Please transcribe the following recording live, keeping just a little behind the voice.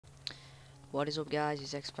What is up, guys?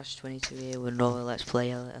 It's Xbash22 here with another Let's Play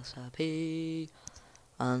LSRP.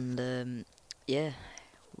 And, yeah.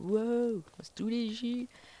 Whoa! Let's do this shit.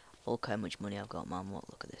 Look how much money I've got, man. What?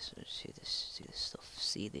 Look at this. See this. See this stuff.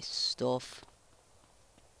 See this stuff.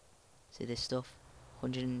 See this stuff.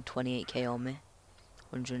 128k on me.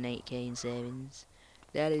 108k in savings.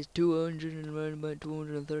 That is 200 and around about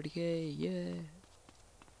 230k. Yeah.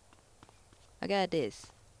 I got this.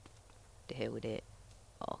 The hell with it.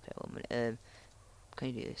 Oh, okay, 1 minute. Can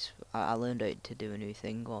you do this? I learned how to do a new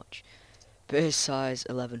thing. Watch. Base size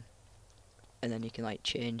 11, and then you can like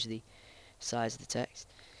change the size of the text.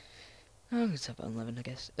 I'm gonna type it on 11, I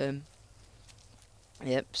guess.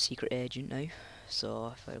 Yep, secret agent now.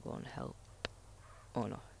 So if I go on help, oh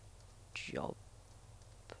no, job,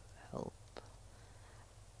 help.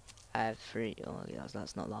 I have three. Oh, yeah,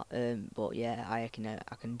 that's not that. But yeah, I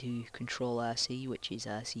can do control RC, which is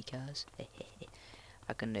RC cars.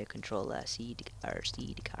 I can control RC the cars,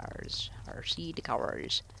 RC the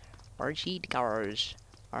cars, RC the cars,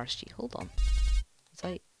 RC. Hold on, it's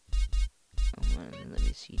like. Oh man, let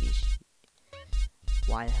me see this.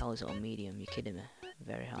 Why the hell is it on medium? You're kidding me.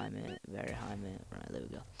 Very high, mate. Very high, mate. Right, there we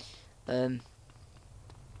go.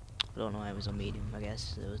 I don't know why it was on medium. I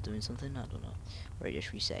guess it was doing something. I don't know. Or it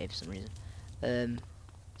just reset for some reason.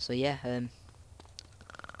 So yeah,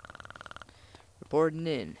 reporting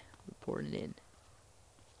in. Reporting in.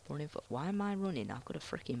 Reporting for. Why am I running? I've got a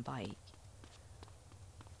freaking bike.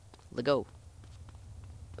 Let go.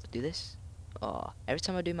 Let's do this. Oh, every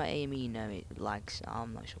time I do my AME now it lags.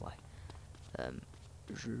 I'm not sure why. I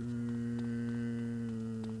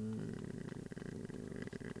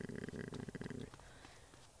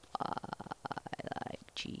like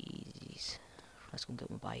cheese. Let's go and get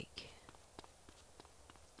my bike.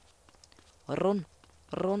 Run,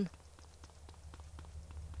 run,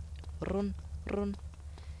 run, run.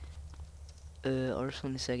 I just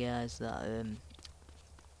want to say, guys, that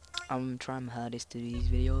I'm trying my hardest to do these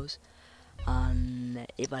videos, and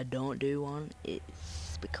if I don't do one,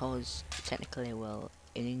 it's because technically, well,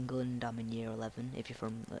 in England I'm in year 11. If you're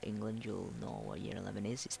from England, you'll know what year 11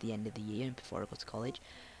 is. It's the end of the year before I go to college,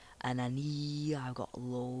 and I've got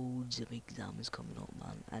loads of exams coming up,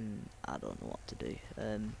 man, and I don't know what to do.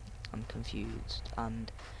 I'm confused,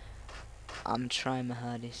 and I'm trying my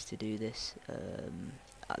hardest to do this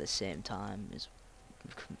at the same time as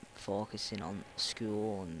focusing on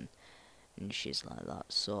school and shit like that.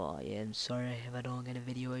 So yeah, I'm sorry if I don't get a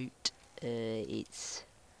video out. It's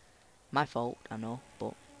my fault, I know,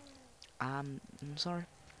 but I'm sorry.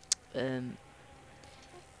 And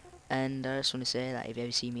I just want to say that if you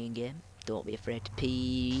ever see me in game, don't be afraid to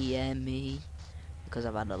PM me, because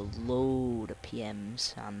I've had a load of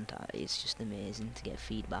PMs, and it's just amazing to get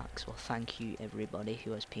feedback. So thank you everybody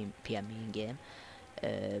who has PM me in game.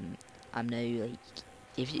 I'm now like,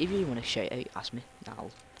 if you want a shout out, ask me. I'll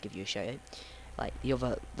give you a shout out. Like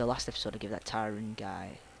the last episode I gave that Tyron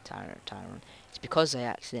guy, Tyron. It's because I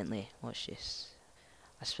accidentally, watch this.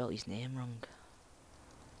 I spelled his name wrong.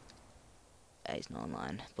 He's not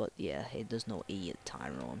online, but yeah, it does no E at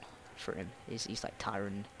Tyrone for him. He's like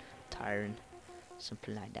Tyron,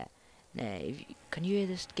 something like that. Nah, can you hear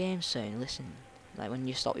this game sound? Listen, like when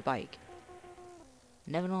you stop your bike.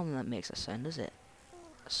 Never normally that makes a sound, does it?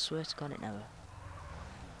 I swear to God, it never.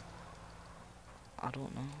 I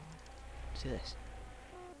don't know. See this.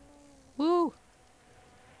 Woo!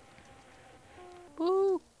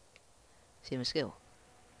 Woo! See my skill?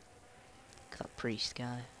 Look at that priest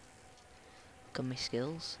guy. Look at my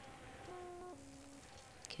skills.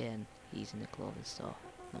 Okay, and he's in the clothing store.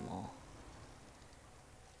 No more.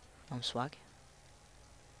 I'm swag.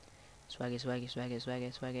 Swaggy.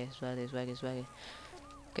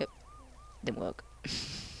 Okay. Didn't work.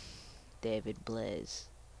 David Blaze.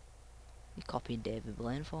 You copying David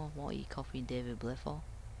Blaine for? What are you copying David Blaine for?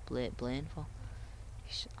 Blaine for?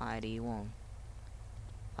 ID1.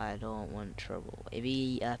 I don't want trouble. If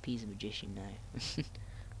he RP's a magician now.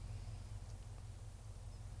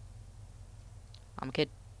 I'm a kid.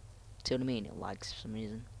 See what I mean? It lags for some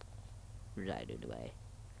reason. Right out of the way.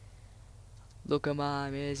 Look at my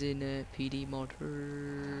amazing PD mod.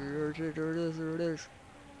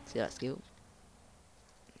 See that skill?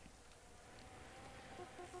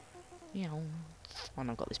 Yeah.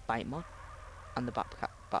 And I've got this bike mod and the backpack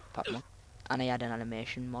mod, and I had an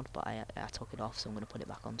animation mod, but I took it off, so I'm gonna put it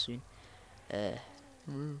back on soon.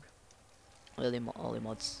 All the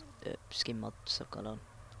mods, skin mods I've got on,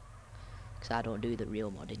 because I don't do the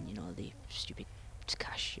real modding, you know, the stupid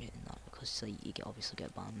cash shit and that, because like, you obviously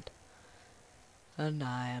get banned. And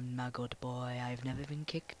I am a good boy. I've never been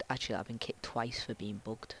kicked. Actually, I've been kicked twice for being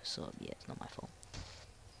bugged, so yeah, it's not my fault.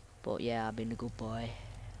 But yeah, I've been a good boy.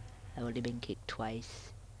 I've only been kicked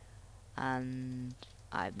twice. And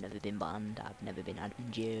I've never been banned, I've never been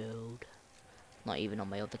jailed. Not even on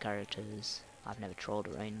my other characters. I've never trolled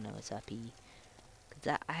around, I was happy. Cause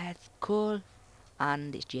that's cool.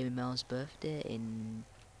 And it's Jamie Mel's birthday in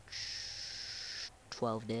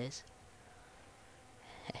 12 days.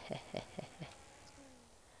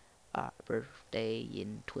 Our birthday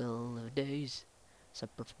in 12 days. It's a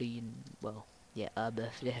birthday in, well, yeah, our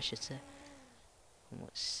birthday I should say.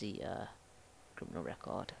 Let's see, criminal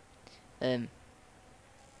record.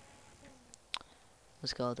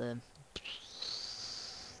 What's it called,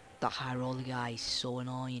 that high roller guy is so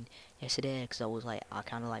annoying. Yesterday, because I was like, I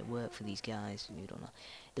kind of like work for these guys, you don't know.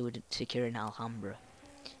 They were securing Alhambra.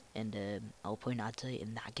 And I was putting ads out,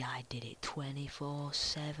 and that guy did it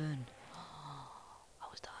 24/7. I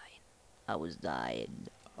was dying. I was dying.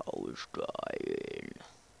 I was dying.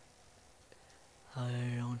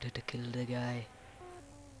 I wanted to kill the guy.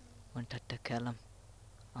 Wanted to kill him.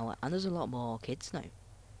 Oh, and there's a lot more kids now.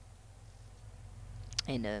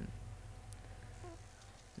 And there's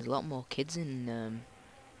a lot more kids in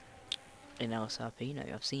LSRP now.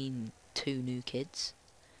 I've seen 2 new kids.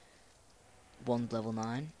 One's level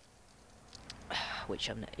 9, which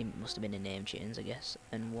it must have been a name change, I guess.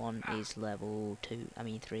 And one is level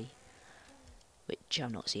 3, which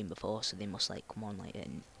I've not seen before. So they must like come on like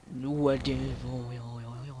and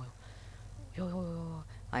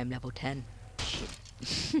I'm level 10. Shit.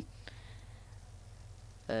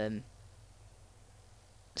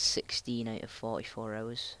 16 out of 44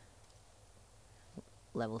 hours.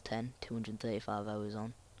 Level 10, 235 hours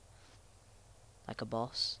on. Like a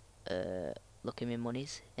boss. Look at me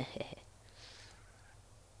monies.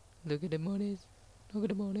 Look at the monies. Look at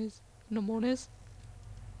the monies. No monies.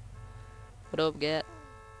 What up, get?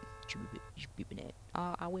 What you beeping at?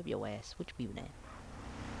 I'll whip your ass. What you beeping at?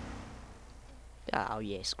 Oh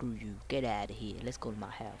yeah, screw you. Get out of here. Let's go to my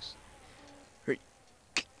house. Hurry.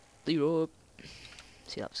 Leave up.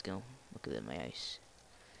 See that skill? Look at my house.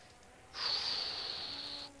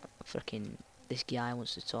 Fucking this guy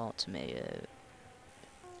wants to talk to me.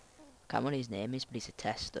 Can't remember what his name is, but he's a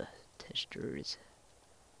tester. Tester is.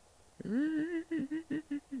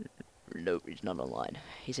 Nope, he's not online.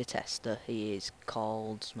 He's a tester. He is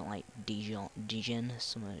called something like Dijon,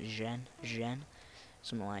 something like Jen,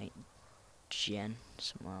 something like that.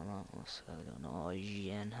 I don't know,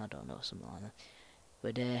 Jen, I don't know, something like that.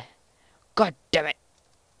 But god damn it!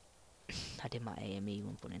 I did my AME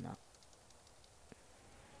when putting that.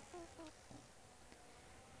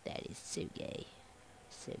 That is so gay.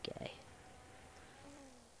 So gay.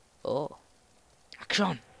 Oh.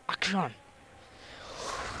 Action! Action!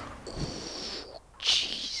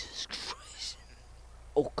 Jesus Christ.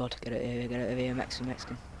 Oh god, get out of here,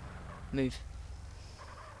 Mexican. Move.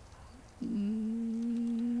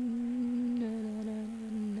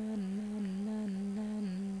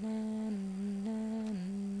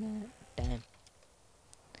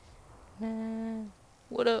 Damn.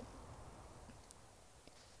 What up?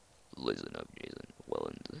 Listen up, Jason.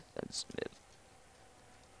 Wellens and Smith.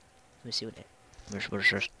 Let me see what it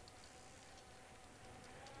is.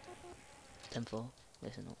 10-4.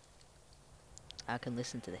 Listen up. I can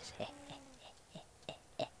listen to this.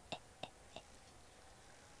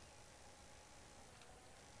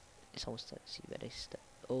 It's almost time to see where they start.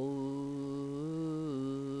 Oh.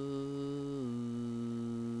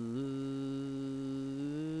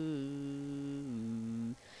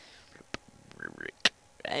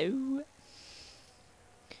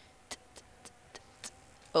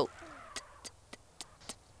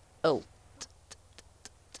 Oh.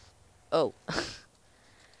 Oh.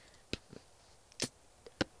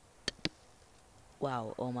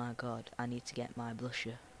 Wow, oh my god, I need to get my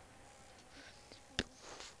blusher.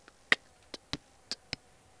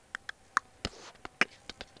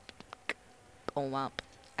 Oh wow,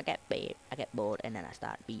 I get bored, and then I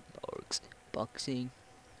start beatboxing.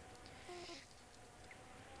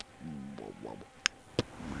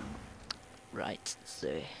 Right,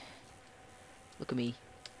 so look at me.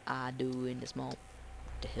 I do in the small.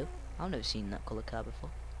 The hell? I've never seen that colour car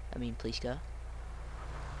before. I mean, police car.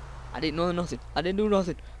 I didn't know nothing. I didn't do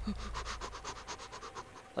nothing.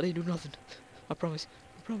 I didn't do nothing. I promise.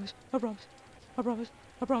 I promise. I promise. I promise.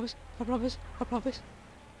 I promise. I promise. I promise.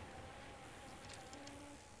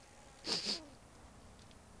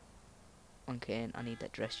 Okay, I need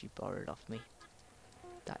that dress you borrowed off me.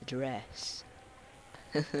 That dress.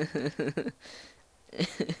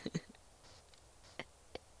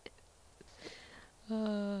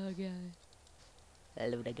 Oh god. I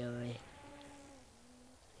love that guy.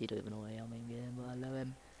 He don't even know who I am in game, but I love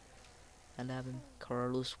him. Can I have him?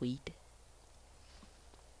 Carlos Sweet.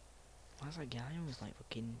 Why's that guy always like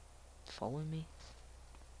fucking following me?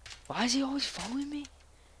 Why is he always following me?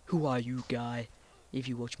 Who are you, guy? If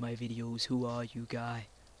you watch my videos, who are you, guy?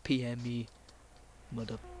 PM me.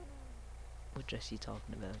 Mother. What dress are you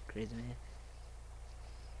talking about? Crazy man.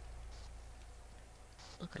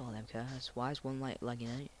 Look at all them cars. Why is one like lagging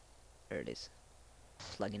out? There it is.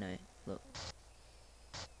 It's lagging out. Look.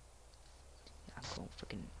 I'm going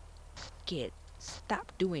fucking get.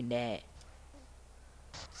 Stop doing that.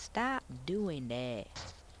 Stop doing that.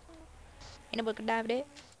 Anybody got time for that?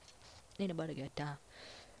 Anybody got time?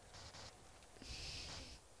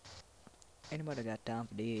 Anybody got time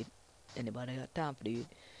for that? Anybody got time for that?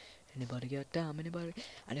 Anybody got time? Anybody?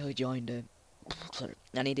 I nearly joined a. Sorry,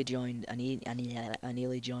 I nearly joined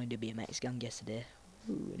a BMX gang yesterday.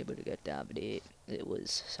 Ooh, anybody got time for that? It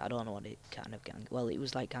was. I don't know what it kind of gang. Well, it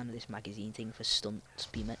was like kind of this magazine thing for stunts,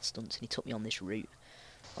 BMX stunts, and he took me on this route.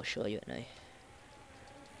 I'll show you it now.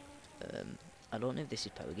 I don't know if this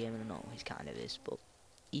is power gaming or not. It kind of is, but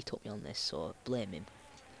he took me on this, so blame him.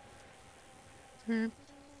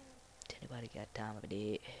 Anybody got time for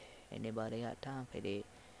that? Anybody got time for that?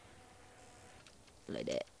 Like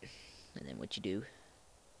that. And then what you do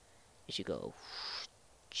is you go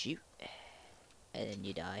shoot, and then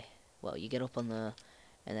you die. Well, you get up on the,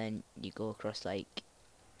 and then you go across like,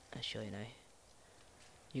 I'll show you now.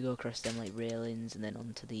 You go across them like railings and then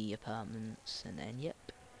onto the apartments, and then yep.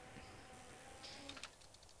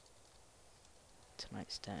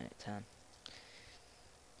 Tonight's 10 at 10.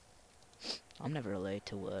 I'm never allowed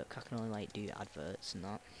to work. I can only like do adverts and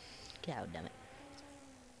that. Get out, damn it.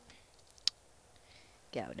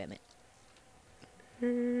 Get out, damn it.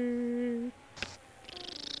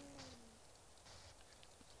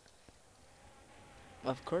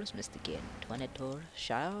 Of course, Mr. Kid. 22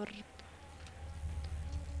 sharp.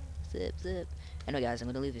 Zip, zip. Anyway, guys, I'm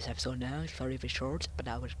gonna leave this episode now. Sorry if it's short, but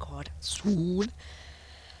I will record soon.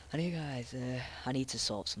 Anyway, guys, I need to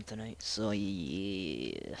sort something out. So,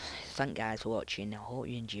 yeah. Thank guys for watching. I hope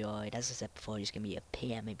you enjoyed. As I said before, just give me a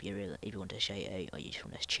PM if you want to shout out or you just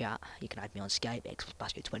want to chat. You can add me on Skype,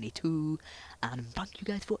 XBasket22. And thank you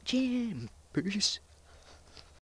guys for watching. Peace.